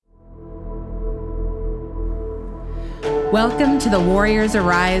Welcome to the Warriors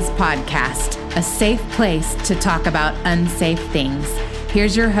Arise podcast, a safe place to talk about unsafe things.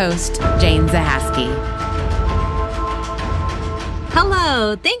 Here's your host, Jane Zahaski.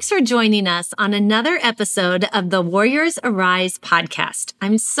 Hello, thanks for joining us on another episode of the Warriors Arise podcast.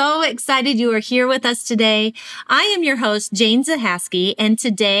 I'm so excited you are here with us today. I am your host, Jane Zahaski, and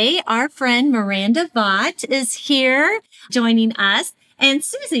today our friend Miranda Vaught is here joining us. And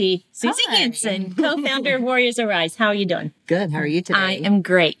Susie Hansen, co-founder of Warriors Arise. How are you doing? Good. How are you today? I am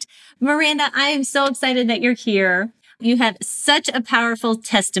great. Miranda, I am so excited that you're here. You have such a powerful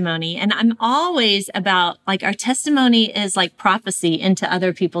testimony. And I'm always about, our testimony is like prophecy into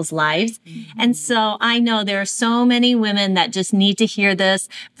other people's lives. Mm-hmm. And so I know there are so many women that just need to hear this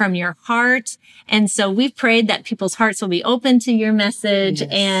from your heart. And so we've prayed that people's hearts will be open to your message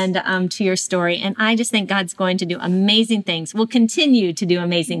and to your story. And I just think God's going to do amazing things. Will continue to do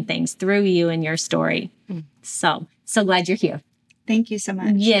amazing things through you and your story. So glad you're here. Thank you so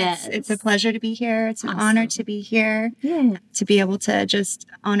much. Yes. It's a pleasure to be here. It's an Awesome. honor to be here, to be able to just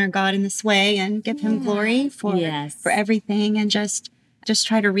honor God in this way and give him glory for everything and just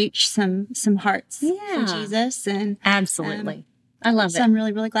try to reach some hearts for Jesus. And absolutely. I love it. So I'm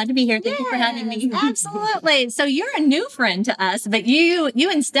really, really glad to be here. Thank you for having me. Absolutely. So you're a new friend to us, but you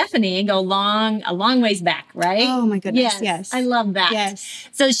and Stephanie go a long ways back, right? Oh my goodness. Yes. I love that. Yes.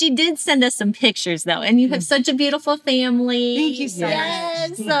 So she did send us some pictures though, and you have such a beautiful family. Thank you so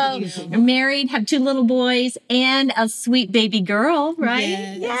much. So you're married, have 2 little boys and a sweet baby girl, right?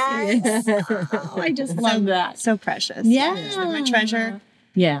 Yes. Oh, I just love that. So precious. Yeah. Yes, they're my treasure.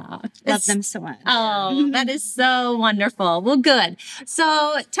 Yeah. Love them so much. Oh, that is so wonderful. Well, good.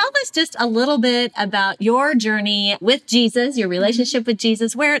 So tell us just a little bit about your journey with Jesus, your relationship with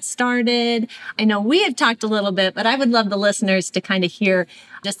Jesus, where it started. I know we have talked a little bit, but I would love the listeners to kind of hear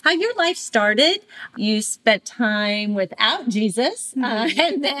just how your life started. You spent time without Jesus.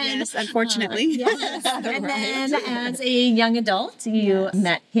 And then, yes, unfortunately. And then as a young adult, you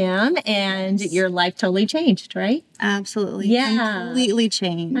met him and your life totally changed, right? Absolutely. Yeah. Completely changed.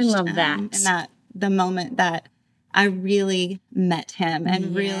 I love that. And that the moment that I really met him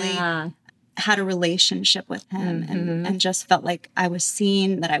and really had a relationship with him and just felt like I was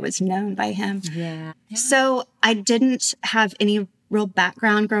seen, that I was known by him. Yeah. So I didn't have any real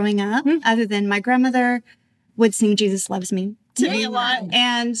background growing up other than my grandmother would sing Jesus Loves Me to me a lot.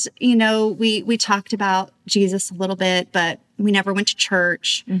 And, we talked about Jesus a little bit, but we never went to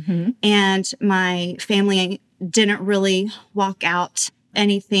church. And my family didn't really walk out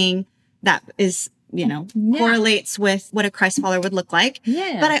anything that is, correlates with what a Christ follower would look like.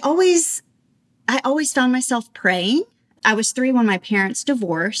 Yeah. But I always found myself praying. I was 3 when my parents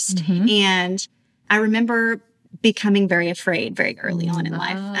divorced. And I remember becoming very afraid very early on in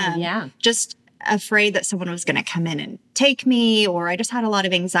life. Just afraid that someone was going to come in and take me, or I just had a lot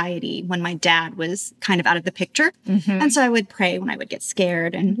of anxiety when my dad was kind of out of the picture. And so I would pray when I would get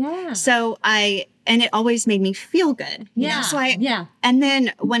scared. And and it always made me feel good. And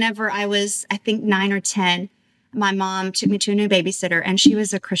then whenever I was, I think 9 or 10, my mom took me to a new babysitter, and she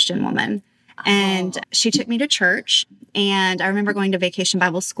was a Christian woman. And she took me to church, and I remember going to Vacation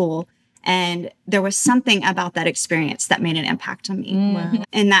Bible School. And there was something about that experience that made an impact on me. Wow.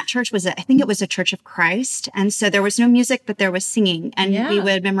 And that church I think it was a Church of Christ. And so there was no music, but there was singing. And we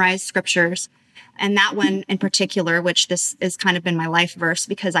would memorize scriptures. And that one in particular, which this has kind of been my life verse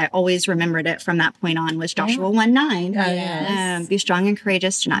because I always remembered it from that point on, was Joshua 1:9. Be strong and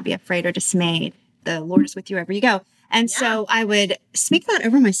courageous, do not be afraid or dismayed. The Lord is with you wherever you go. And so I would speak that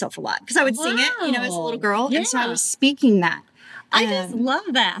over myself a lot because I would sing it, as a little girl. And so I was speaking that. I just love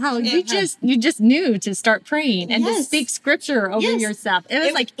that. How you just knew to start praying and to speak scripture over yourself. It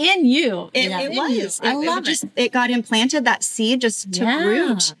was like in you. It was. I love it. It got implanted. That seed just took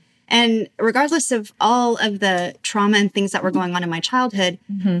root. And regardless of all of the trauma and things that were going on in my childhood,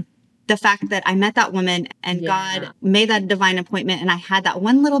 the fact that I met that woman and God made that divine appointment, and I had that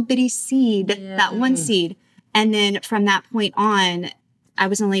one little bitty seed, that one seed. And then from that point on, I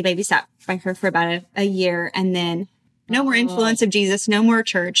was only babysat by her for about a year, and then no more influence of Jesus, no more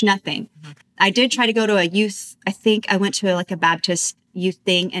church, nothing. I did try to go to a youth. I think I went to a Baptist youth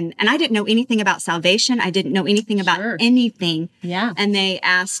thing, and I didn't know anything about salvation. I didn't know anything about anything. Yeah. And they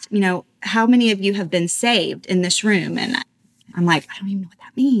asked, how many of you have been saved in this room? And I'm like, I don't even know what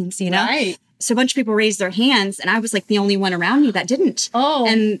that means, Right. So a bunch of people raised their hands, and I was like the only one around me that didn't.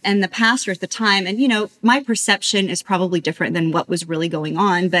 And the pastor at the time, and my perception is probably different than what was really going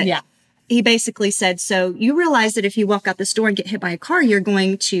on, but he basically said, so you realize that if you walk out this door and get hit by a car, you're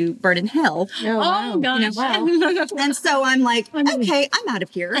going to burn in hell. Oh, gosh. And so I'm like, okay, I'm out of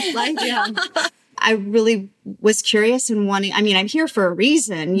here. I really was curious and wanting, I mean, I'm here for a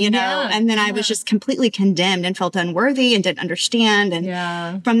reason, you know, and then I was just completely condemned and felt unworthy and didn't understand.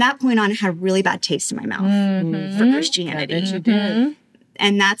 And from that point on, I had a really bad taste in my mouth for Christianity. You did.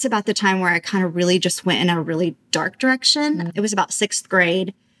 And that's about the time where I kind of really just went in a really dark direction. It was about 6th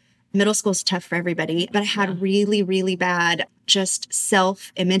grade. Middle school's tough for everybody, but I had really, really bad just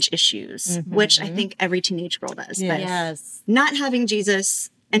self-image issues, which I think every teenage girl does. But not having Jesus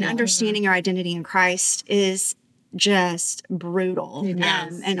and understanding your identity in Christ is just brutal.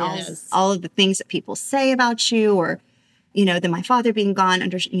 And all of the things that people say about you, or, you know, then my father being gone,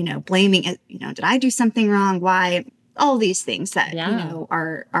 you know, blaming it, you know, did I do something wrong? Why? All these things that, you know,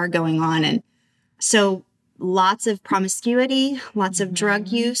 are going on. And so lots of promiscuity, lots of drug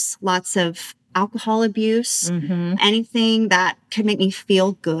use, lots of alcohol abuse, anything that could make me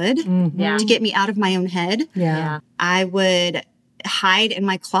feel good to get me out of my own head. I would hide in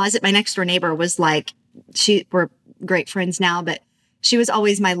my closet. My next door neighbor was like, we're great friends now, but she was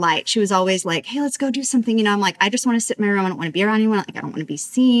always my light. She was always like, hey, let's go do something. You know, I'm like, I just want to sit in my room. I don't want to be around anyone. Like, I don't want to be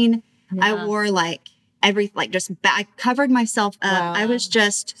seen. I wore I covered myself up. Wow. I was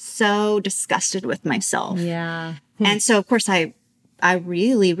just so disgusted with myself. And so, of course, I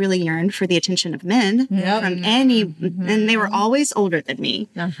really, really yearned for the attention of men from and they were always older than me.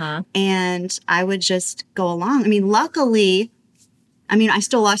 And I would just go along. I mean, luckily, I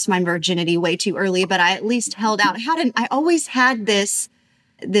still lost my virginity way too early, but I at least held out. I always had this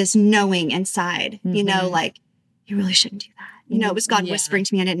knowing inside, you know, like, you really shouldn't do that. You know, it was God whispering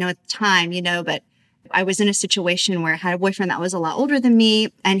to me. I didn't know at the time, you know, but I was in a situation where I had a boyfriend that was a lot older than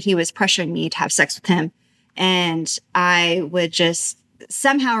me, and he was pressuring me to have sex with him. And I would just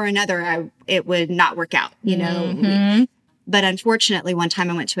somehow or another, it would not work out, you know. But unfortunately, one time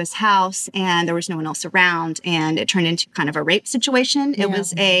I went to his house and there was no one else around, and it turned into kind of a rape situation. It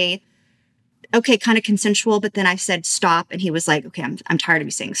was kind of consensual, but then I said stop, and he was like, okay, I'm tired of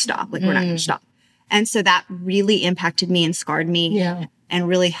you saying stop. Like, we're not going to stop. And so that really impacted me and scarred me and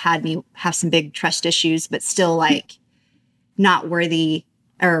really had me have some big trust issues, but still like not worthy,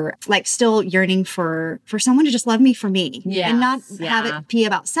 or like still yearning for someone to just love me for me and not have it be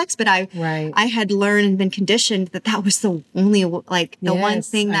about sex. But I had learned and been conditioned that was the only, like the one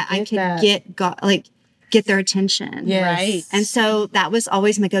thing that I could get their attention. Right. And so that was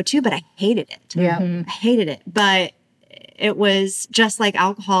always my go-to, but I hated it. I hated it. But it was just like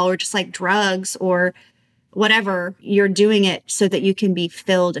alcohol or just like drugs or whatever. You're doing it so that you can be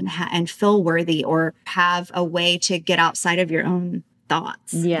filled and feel worthy, or have a way to get outside of your own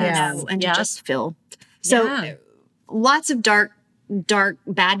thoughts. You know, and to just feel. So lots of dark,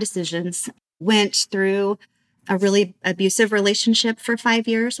 bad decisions. Went through a really abusive relationship for 5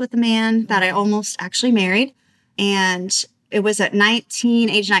 years with a man that I almost actually married. And it was at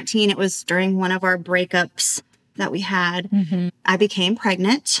age 19. It was during one of our breakups that we had. I became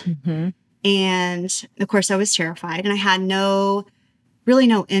pregnant. And of course I was terrified, and I had really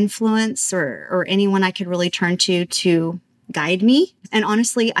no influence or anyone I could really turn to guide me. And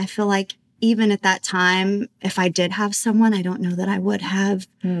honestly, I feel like even at that time, if I did have someone, I don't know that I would have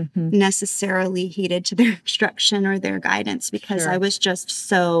necessarily heeded to their instruction or their guidance, because I was just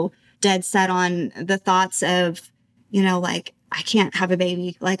so dead set on the thoughts of, you know, like, I can't have a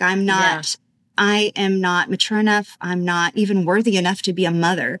baby. Like, I am not mature enough. I'm not even worthy enough to be a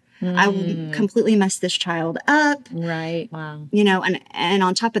mother. I will completely mess this child up. Right. Wow. You know, and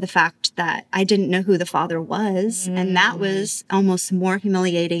on top of the fact that I didn't know who the father was. And that was almost more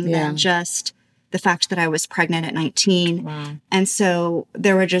humiliating than just the fact that I was pregnant at 19. Wow. And so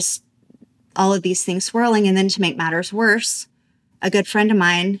there were just all of these things swirling. And then to make matters worse, a good friend of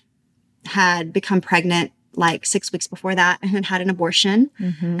mine had become pregnant like 6 weeks before that and had an abortion.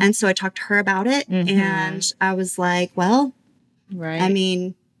 And so I talked to her about it, and I was like, well, I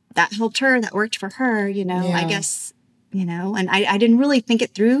mean, that helped her, that worked for her, you know, I guess, you know, and I didn't really think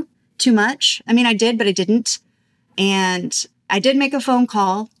it through too much. I mean, I did, but I didn't. And I did make a phone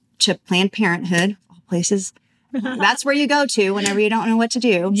call to Planned Parenthood, all places. That's where you go to whenever you don't know what to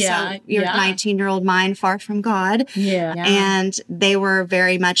do. So your 19-year-old mind far from God. And they were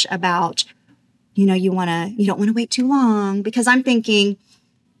very much about, you know, you don't want to wait too long, because I'm thinking,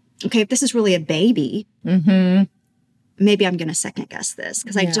 okay, if this is really a baby, maybe I'm going to second guess this,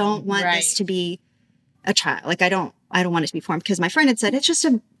 because I don't want this to be a child. Like, I don't want it to be formed, because my friend had said, it's just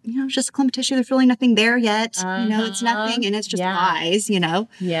a clump of tissue. There's really nothing there yet. You know, it's nothing, and it's just lies, you know?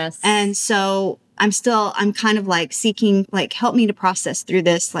 Yes. And so I'm kind of like seeking, like, help me to process through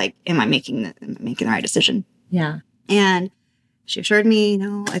this. Like, am I making the right decision? Yeah. And she assured me, you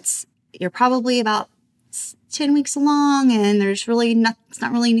know, you're probably about it's 10 weeks along and there's really it's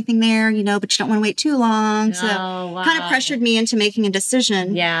not really anything there, you know, but you don't want to wait too long. So kind of pressured me into making a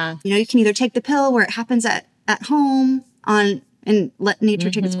decision. Yeah. You know, you can either take the pill where it happens at home and let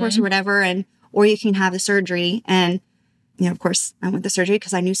nature take its course or whatever, or you can have the surgery. And, you know, of course, I went the surgery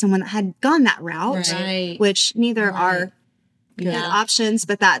because I knew someone that had gone that route, which neither are good options,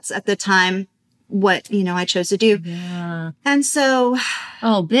 but that's at the time what, you know, I chose to do. Yeah. And so.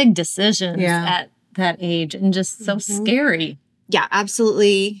 Big decisions at that age and just so scary. Yeah,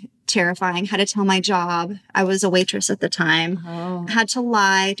 absolutely terrifying. Had to tell my job. I was a waitress at the time. Had to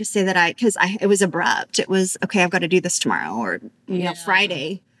lie to say that because it was abrupt. It was, okay, I've got to do this tomorrow or you know,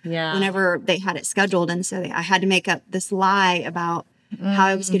 Friday. Yeah. Whenever they had it scheduled. And so I had to make up this lie about how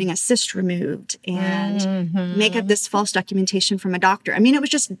I was getting a cyst removed and make up this false documentation from a doctor. I mean, it was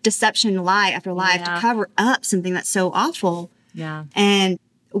just deception, lie after lie to cover up something that's so awful. Yeah. And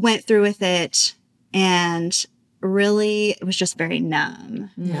went through with it. And really, it was just very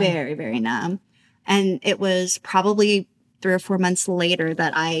numb, very, very numb. And it was probably 3 or 4 months later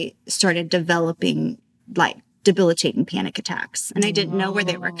that I started developing like debilitating panic attacks. And I didn't know where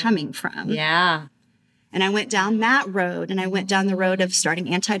they were coming from. Yeah. And I went down that road, and I went down the road of starting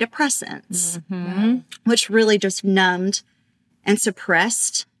antidepressants, which really just numbed and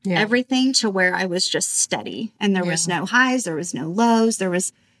suppressed everything to where I was just steady. And there was no highs, there was no lows. There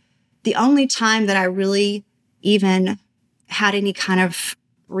was the only time that I really even had any kind of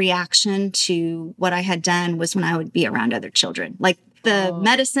reaction to what I had done was when I would be around other children. Like the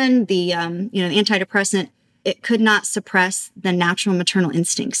medicine, the antidepressant, it could not suppress the natural maternal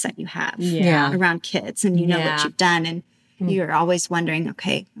instincts that you have around kids. And you know what you've done. And you're always wondering,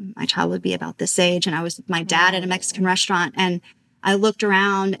 okay, my child would be about this age. And I was with my dad at a Mexican restaurant, and I looked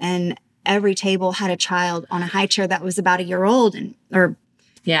around and every table had a child on a high chair that was about a year old and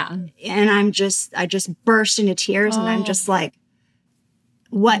I just burst into tears and I'm just like,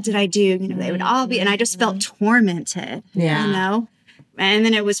 what did I do? You know, they would all be, and I just felt tormented, you know? And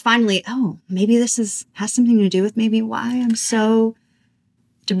then it was finally, maybe this has something to do with maybe why I'm so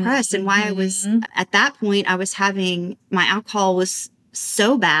depressed and why I was, at that point, my alcohol was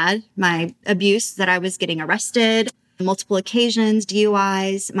so bad, my abuse, that I was getting arrested, multiple occasions,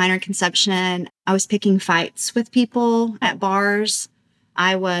 DUIs, minor conception. I was picking fights with people at bars.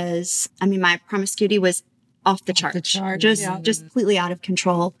 My promiscuity was off the chart, just completely out of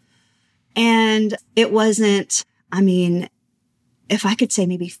control. And it wasn't, if I could say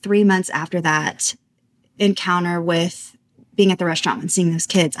maybe 3 months after that encounter with being at the restaurant and seeing those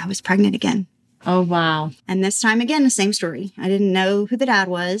kids, I was pregnant again. Oh, wow. And this time again, the same story. I didn't know who the dad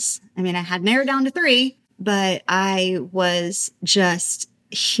was. I had narrowed down to 3, but I was just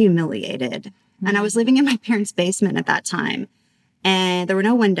humiliated. And I was living in my parents' basement at that time. And there were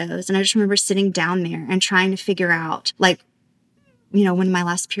no windows. And I just remember sitting down there and trying to figure out, like, you know, when my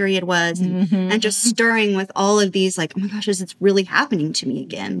last period was and just stirring with all of these, like, oh my gosh, is it really happening to me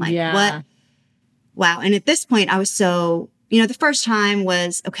again? Like, what? Wow. And at this point, I was so, you know, the first time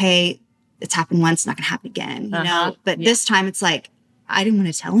was, okay, it's happened once, it's not going to happen again, you know? But this time it's like, I didn't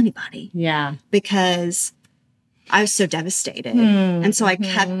want to tell anybody. Yeah. Because I was so devastated. And so I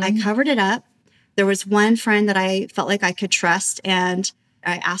covered it up. There was one friend that I felt like I could trust, and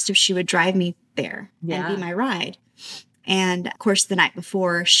I asked if she would drive me there and be my ride. And of course, the night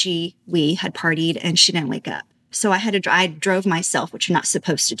before, we had partied and she didn't wake up. So I drove myself, which you're not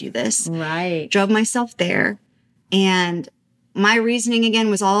supposed to do this. Right. Drove myself there. And my reasoning again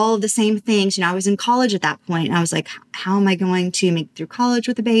was all the same things. You know, I was in college at that point. And I was like, how am I going to make it through college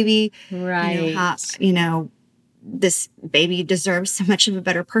with a baby? Right. This baby deserves so much of a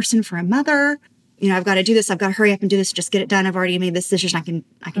better person for a mother. You know, I've got to do this. I've got to hurry up and do this. Just get it done. I've already made this decision. I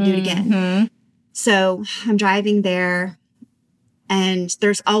can do it again. So I'm driving there, and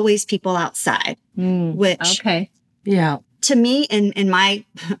there's always people outside, which to me, in my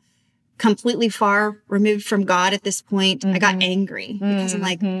completely far removed from God at this point, I got angry because I'm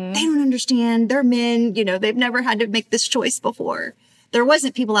like, they don't understand. They're men. You know, they've never had to make this choice before. There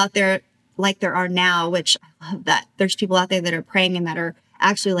wasn't people out there like there are now, which I love that. There's people out there that are praying and that are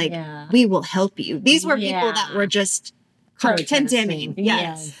actually like, we will help you. These were people that were just condemning.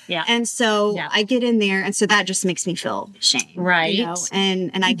 Yes. Yeah. And so I get in there, and so that just makes me feel shame. Right. You know?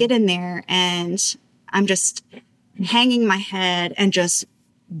 And I get in there, and I'm just hanging my head and just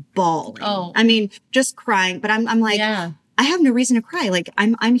bawling. Just crying. But I'm like, I have no reason to cry. Like,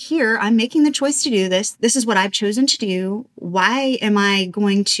 I'm here. I'm making the choice to do this. This is what I've chosen to do. Why am I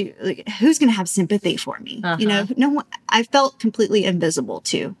going to, like, who's going to have sympathy for me? You know, no one, I felt completely invisible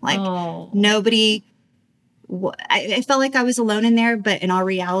too. Like nobody, I felt like I was alone in there, but in all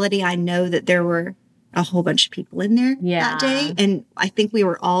reality, I know that there were a whole bunch of people in there that day. And I think we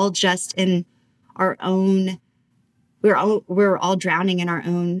were all just in our own, we were all drowning in our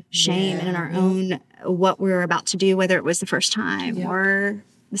own shame and in our own, what we were about to do, whether it was the first time or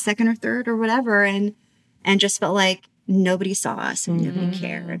the second or third or whatever. And just felt like nobody saw us and nobody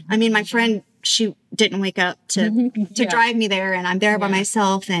cared. I mean, my friend, she didn't wake up to drive me there, and I'm there by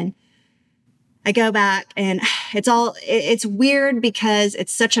myself, and I go back, and it's weird because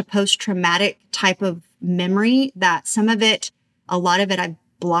it's such a post-traumatic type of memory that a lot of it I've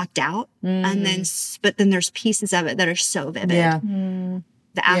blocked out. And but then there's pieces of it that are so vivid.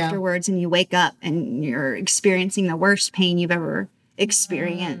 The afterwards, and you wake up and you're experiencing the worst pain you've ever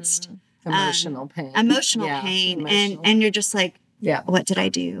experienced. Emotional pain. And you're just like, what did I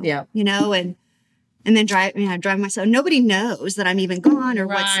do? You know, and then drive myself. Nobody knows that I'm even gone or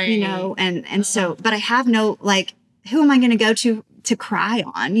what's, you know, and so, but I have no, like, who am I going to go to cry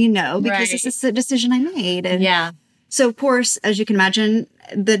on, you know, because this is a decision I made. And so of course, as you can imagine,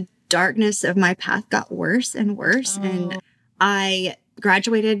 the darkness of my path got worse and worse. And I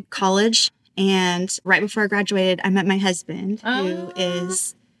graduated college, and right before I graduated, I met my husband, who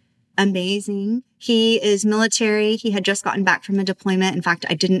is amazing. He is military. He had just gotten back from a deployment. In fact,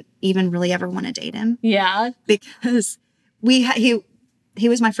 I didn't even really ever want to date him. Because he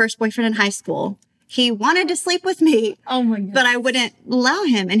was my first boyfriend in high school. He wanted to sleep with me. Oh my God. But I wouldn't allow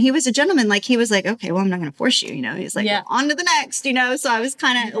him. And he was a gentleman. Like, he was like, okay, well, I'm not going to force you. You know, he's like, well, on to the next, you know? So I was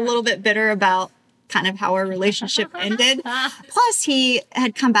kind of a little bit bitter about kind of how our relationship ended. Plus he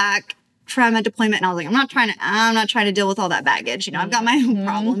had come back from a deployment, and I was like, I'm not trying to deal with all that baggage. You know, I've got my own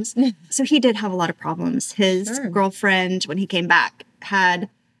problems. So he did have a lot of problems. His girlfriend, when he came back,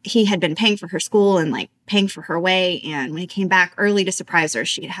 he had been paying for her school and like paying for her way. And when he came back early to surprise her,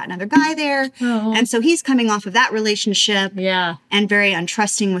 she had another guy there. And so he's coming off of that relationship and very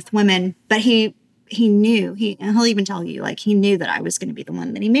untrusting with women. But he knew, and he'll even tell you, like, he knew that I was going to be the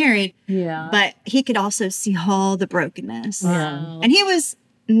one that he married. But he could also see all the brokenness. And he was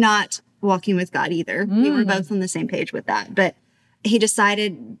not walking with God either. We were both on the same page with that. But he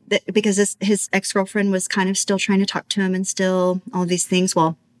decided that because his ex-girlfriend was kind of still trying to talk to him and still all these things.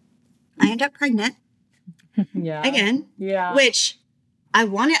 Well, I ended up pregnant again, which I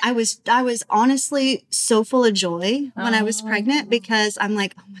wanted. I was honestly so full of joy when I was pregnant, because I'm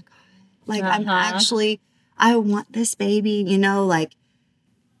like, oh my God, like I want this baby, you know, like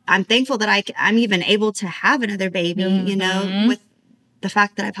I'm thankful that I'm even able to have another baby, you know, with the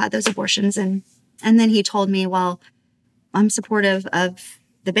fact that I've had those abortions. And then he told me, well, I'm supportive of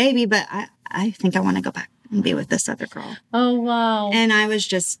the baby, but I think I want to go back and be with this other girl. Oh, wow. And I was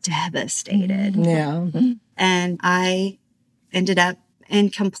just devastated. And I ended up in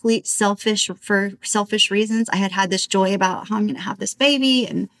complete selfish reasons. I had this joy about how I'm going to have this baby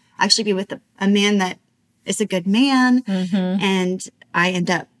and actually be with a man that is a good man. And I end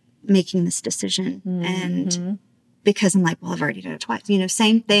up making this decision. And because I'm like, well, I've already done it twice, you know,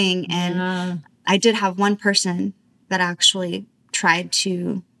 same thing. And I did have one person that actually tried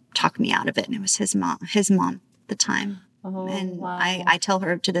to talk me out of it. And it was his mom at the time. I tell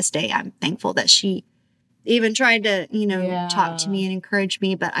her to this day, I'm thankful that she even tried to, you know, talk to me and encourage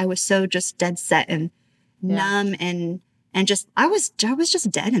me. But I was so just dead set and numb and just, I was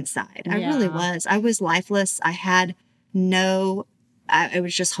just dead inside. I really was. I was lifeless. I had I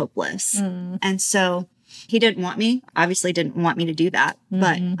was just hopeless. And so he didn't want me, obviously didn't want me to do that.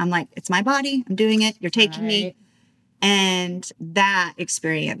 But I'm like, it's my body. I'm doing it. You're taking me. And that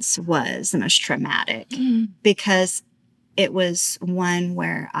experience was the most traumatic because it was one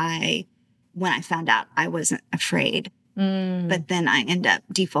where when I found out, I wasn't afraid. But then I end up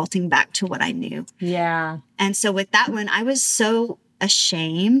defaulting back to what I knew. And so with that one, I was so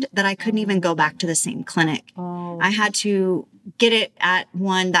ashamed that I couldn't even go back to the same clinic. I had to get it at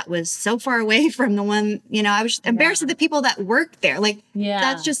one that was so far away from the one, you know, I was embarrassed of the people that worked there. Like,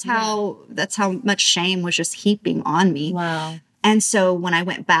 that's just that's how much shame was just heaping on me. And so when I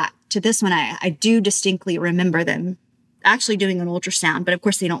went back to this one, I do distinctly remember them actually doing an ultrasound, but of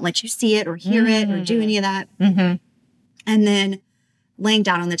course they don't let you see it or hear it or do any of that. And then laying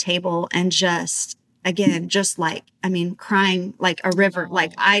down on the table and just, again, just like, I mean, crying like a river.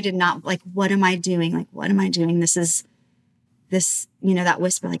 Like I did not, like, what am I doing? Like, what am I doing? This, you know, that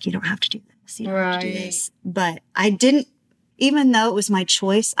whisper, like, you don't have to do this. You don't have to do this. But I didn't, even though it was my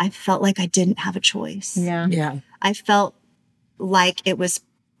choice, I felt like I didn't have a choice. I felt like it was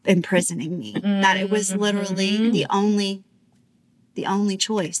imprisoning me, that it was literally the only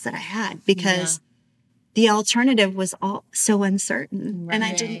choice that I had, because the alternative was all so uncertain. And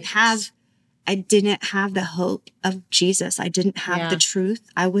I didn't have I didn't have the hope of Jesus. I didn't have the truth.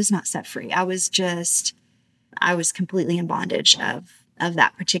 I was not set free. I was completely in bondage of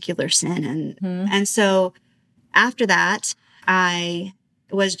that particular sin. And so after that, I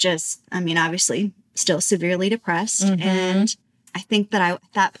was obviously still severely depressed. And I think that at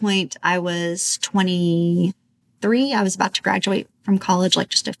that point I was 23. I was about to graduate from college, like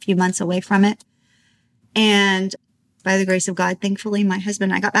just a few months away from it. And by the grace of God, thankfully, my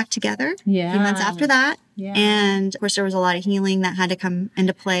husband and I got back together a few months after that. Yeah. And of course, there was a lot of healing that had to come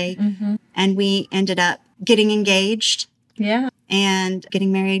into play. And we ended up getting engaged. Yeah. And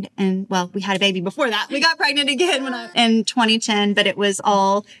getting married. And we had a baby before that. We got pregnant again in 2010, but it was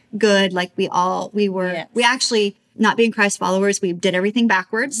all good. Like we actually, not being Christ followers, we did everything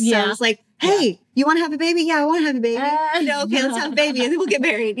backwards. Yeah. So it was like, hey, you want to have a baby? Yeah, I want to have a baby. Okay, let's have a baby and then we'll get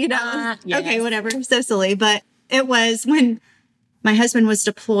married, Yes. Okay, whatever. So silly. But it was when my husband was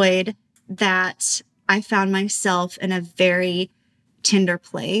deployed that I found myself in a very tender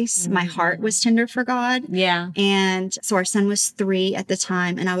place. My heart was tender for God. Yeah. And so our son was 3 at the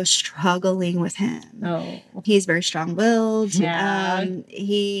time and I was struggling with him. Oh. He's very strong-willed. Yeah.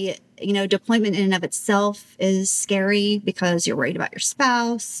 Deployment in and of itself is scary because you're worried about your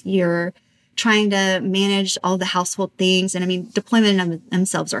spouse. You're trying to manage all the household things. And deployment in and of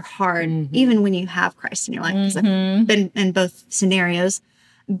themselves are hard, even when you have Christ in your life, because I've been in both scenarios.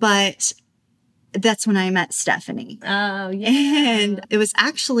 But that's when I met Stephanie. Oh, yeah. And it was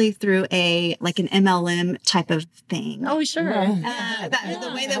actually through an MLM type of thing. Oh, sure.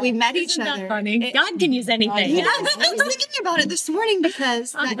 The way that we met each other. Isn't that funny? God can use anything. Yeah, I was thinking about it this morning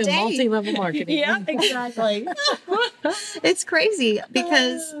because that day. Multi-level marketing. Yeah, exactly. It's crazy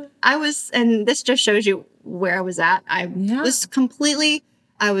because and this just shows you where I was at. I was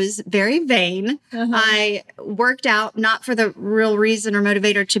very vain. I worked out not for the real reason or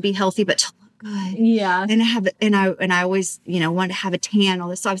motivator to be healthy, but to good. Yeah. And I always, wanted to have a tan, all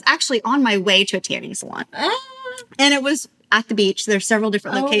this. So I was actually on my way to a tanning salon. And it was at the beach. There's several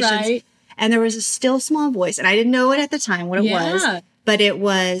different locations. Right. And there was a still small voice. And I didn't know it at the time what it was. But it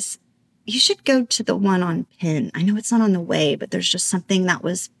was, you should go to the one on Penn. I know it's not on the way, but there's just something that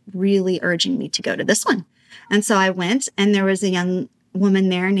was really urging me to go to this one. And so I went, and there was a young woman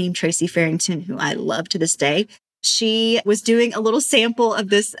there named Tracy Farrington, who I love to this day. She was doing a little sample of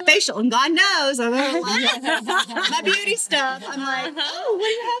this facial, and God knows I love my beauty stuff. I'm like, oh, what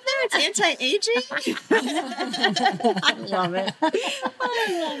do you have there? It's anti-aging. I love it.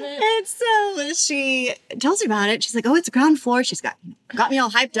 And so she tells me about it. She's like, oh, it's a ground floor. She's got me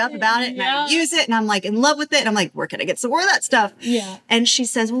all hyped up about it, and I use it, and I'm like in love with it. And I'm like, where can I get some more of that stuff? Yeah. And she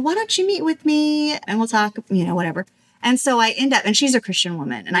says, well, why don't you meet with me and we'll talk, whatever. And so I end up, and she's a Christian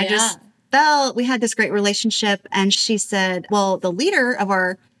woman, and I just we had this great relationship. And she said, well, the leader of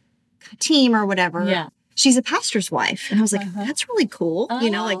our team or whatever, she's a pastor's wife. And I was like, that's really cool.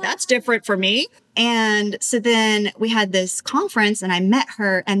 That's different for me. And so then we had this conference and I met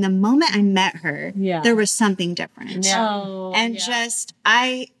her. And the moment I met her, there was something different. Yeah. And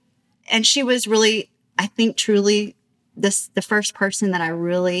and she was really, I think, truly the first person that I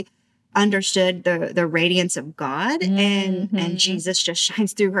really understood the radiance of God, and Jesus just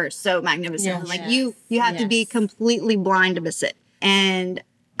shines through her so magnificently. Like you have to be completely blind to miss it. And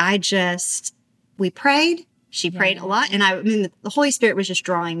we prayed. She prayed a lot, and the Holy Spirit was just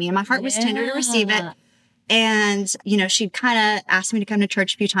drawing me, and my heart was tender to receive it. And she kind of asked me to come to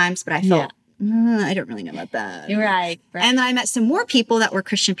church a few times, but I felt I don't really know about that. You're right. And then I met some more people that were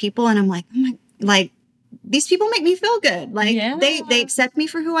Christian people, and I'm like, these people make me feel good. Like they accept me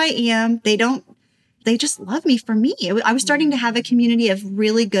for who I am. They just love me for me. I was starting to have a community of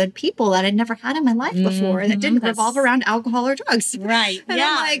really good people that I'd never had in my life before that didn't revolve around alcohol or drugs. Right. And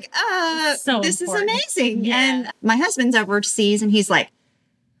I'm like, this is amazing. Yeah. And my husband's overseas and he's like,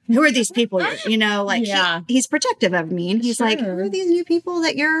 who are these people? He's protective of me. And he's like, who are these new people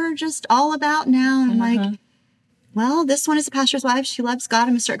that you're just all about now? And I'm like, well, this one is a pastor's wife. She loves God. I'm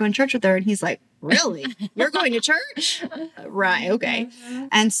going to start going to church with her. And he's like, really? You're going to church? Right. Okay.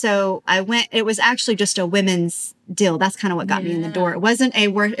 And so I went. It was actually just a women's deal. That's kind of what got me in the door. It wasn't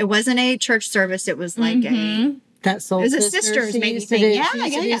a church service. It was like that Soul Sisters. It was a sisters maybe thing.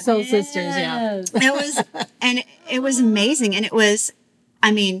 Yeah. Soul Sisters. Yeah. It was amazing. And it was,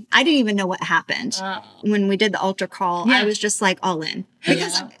 I didn't even know what happened when we did the altar call. I was just like all in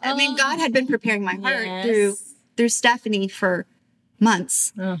because God had been preparing my heart through Stephanie for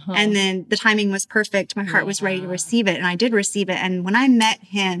months. And then the timing was perfect. My heart was ready to receive it. And I did receive it. And when I met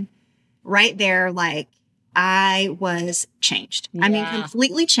him right there, like I was changed. I mean,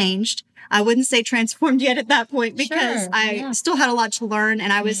 completely changed. I wouldn't say transformed yet at that point because I still had a lot to learn.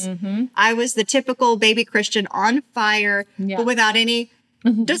 And I was the typical baby Christian on fire, but without any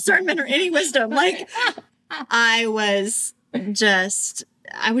discernment or any wisdom. Like I was just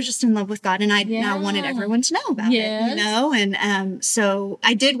in love with God, and I wanted everyone to know about it, you know? And so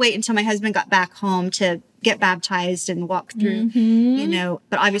I did wait until my husband got back home to get baptized and walk through, you know,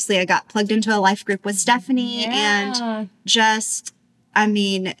 but obviously I got plugged into a life group with Stephanie and just, I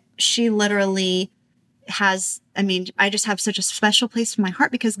mean, she literally has, I mean, I just have such a special place in my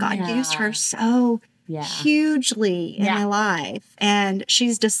heart because God used her so hugely in my life, and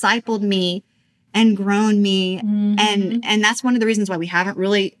she's discipled me and grown me. And that's one of the reasons why we haven't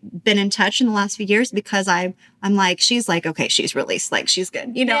really been in touch in the last few years, because I'm like, she's like, okay, she's released. Like she's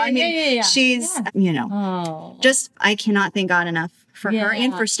good. You know, I mean, she's, you know, just, I cannot thank God enough for her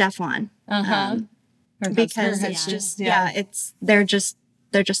and for Stefan. Because it's just, they're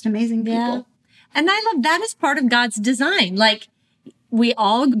just amazing people. And I love that as part of God's design. Like, we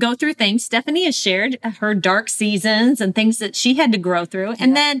all go through things. Stephanie has shared her dark seasons and things that she had to grow through.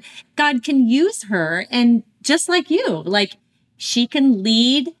 And then God can use her. And just like you, like she can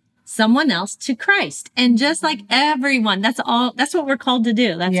lead someone else to Christ. And just like everyone, that's what we're called to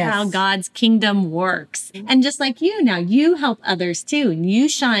do. That's how God's kingdom works. And just like you now, you help others too. And you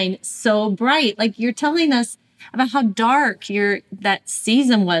shine so bright. Like you're telling us about how dark that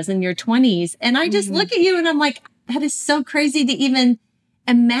season was in your 20s. And I just look at you and I'm like, that is so crazy to even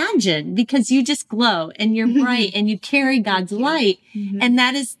imagine, because you just glow and you're bright and you carry God's light. And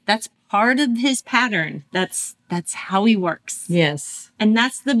that's part of his pattern. That's how he works. Yes. And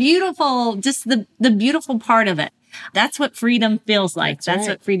that's the beautiful, just the beautiful part of it. That's what freedom feels like. That's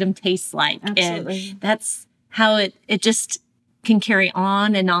what freedom tastes like. Absolutely. And that's how it just can carry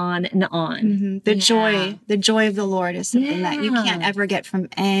on and on and on. The joy of the Lord is something that you can't ever get from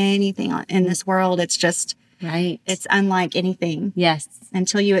anything in this world. It's just, it's unlike anything. Yes.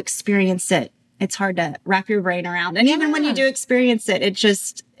 Until you experience it, it's hard to wrap your brain around. And even when you do experience it,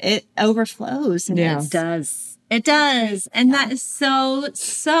 it overflows. And it does. It does. And that is so,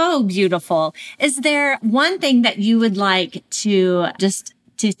 so beautiful. Is there one thing that you would like to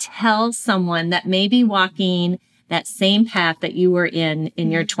tell someone that may be walking that same path that you were in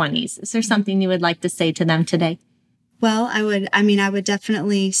your 20s? Is there something you would like to say to them today? Well, I would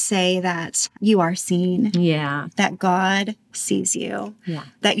definitely say that you are seen. Yeah. That God sees you. Yeah.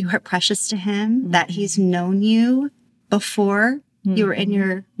 That you are precious to him. That he's known you before you were in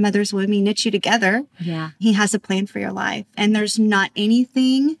your mother's womb. He knit you together. Yeah. He has a plan for your life. And there's not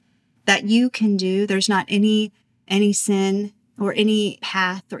anything that you can do. There's not any sin or any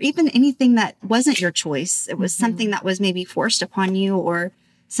path or even anything that wasn't your choice. It was something that was maybe forced upon you or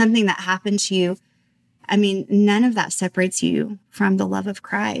something that happened to you. I mean, none of that separates you from the love of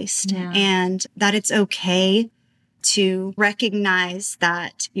Christ, and that it's okay to recognize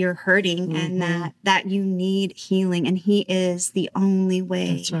that you're hurting and that you need healing, and he is the only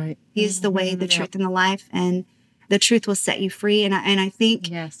way. That's right. He's the way, the truth, and the life, and the truth will set you free. And I think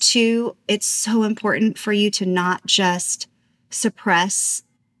too, it's so important for you to not just suppress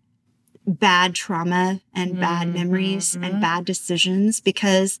bad trauma and bad memories and bad decisions,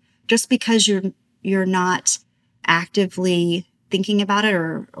 because just because you're not actively thinking about it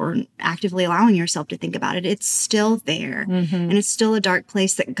or actively allowing yourself to think about it, it's still there. And it's still a dark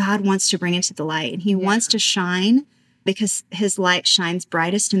place that God wants to bring into the light. And he wants to shine, because his light shines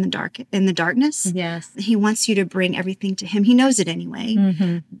brightest in the darkness. Yes. He wants you to bring everything to him. He knows it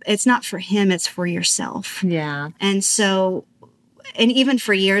anyway. It's not for him, it's for yourself. Yeah. And so, and even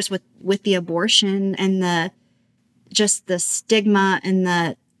for years with the abortion and the stigma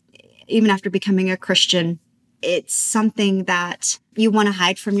and even after becoming a Christian, it's something that you want to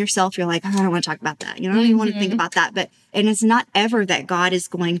hide from yourself. You're like, I don't want to talk about that. You don't even want to think about that. And it's not ever that God is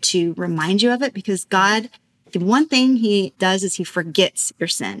going to remind you of it, because God, the one thing he does is he forgets your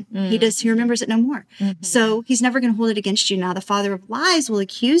sin. He remembers it no more. So he's never going to hold it against you. Now the father of lies will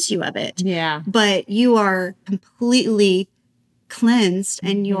accuse you of it. Yeah. But you are completely cleansed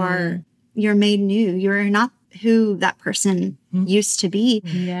and you're made new. You're not who that person used to be.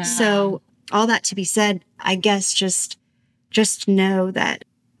 Yeah. So all that to be said, I guess just know that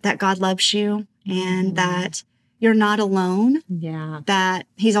God loves you and that you're not alone. Yeah. That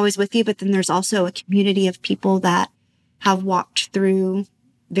he's always with you, but then there's also a community of people that have walked through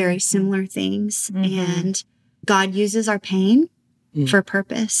very similar things, and God uses our pain for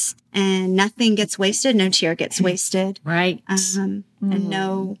purpose, and nothing gets wasted. No tear gets wasted. Right. And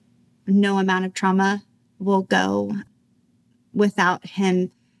no amount of trauma will go without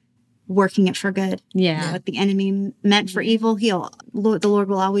him working it for good. Yeah. What the enemy meant for evil, the Lord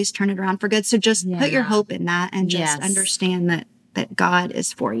will always turn it around for good. So just put your hope in that and just understand that God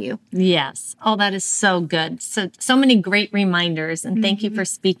is for you. Yes. Oh, that is so good. So many great reminders. And thank you for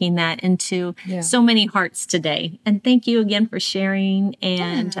speaking that into so many hearts today. And thank you again for sharing.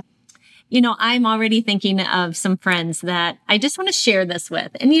 And, I'm already thinking of some friends that I just want to share this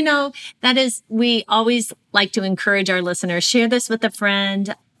with. And, we always like to encourage our listeners, share this with a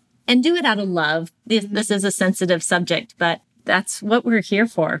friend and do it out of love. This is a sensitive subject, but that's what we're here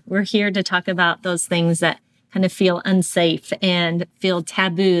for. We're here to talk about those things that kind of feel unsafe and feel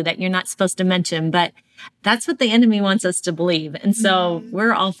taboo that you're not supposed to mention, but that's what the enemy wants us to believe. And so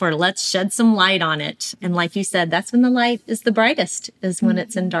we're all for let's shed some light on it. And like you said, that's when the light is the brightest, is when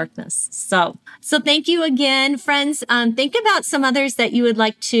it's in darkness. So thank you again, friends. Think about some others that you would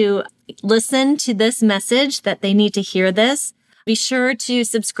like to listen to this message, that they need to hear this. Be sure to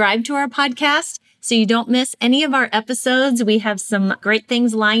subscribe to our podcast so you don't miss any of our episodes. We have some great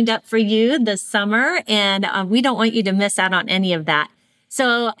things lined up for you this summer, and we don't want you to miss out on any of that.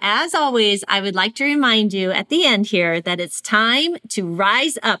 So as always, I would like to remind you at the end here that it's time to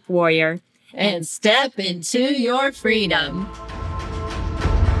rise up, warrior, and step into your freedom.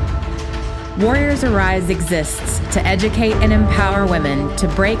 Warriors Arise exists to educate and empower women to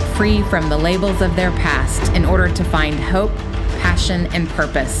break free from the labels of their past in order to find hope, passion, and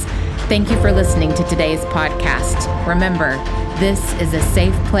purpose. Thank you for listening to today's podcast. Remember, this is a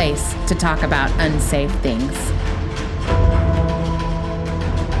safe place to talk about unsafe things.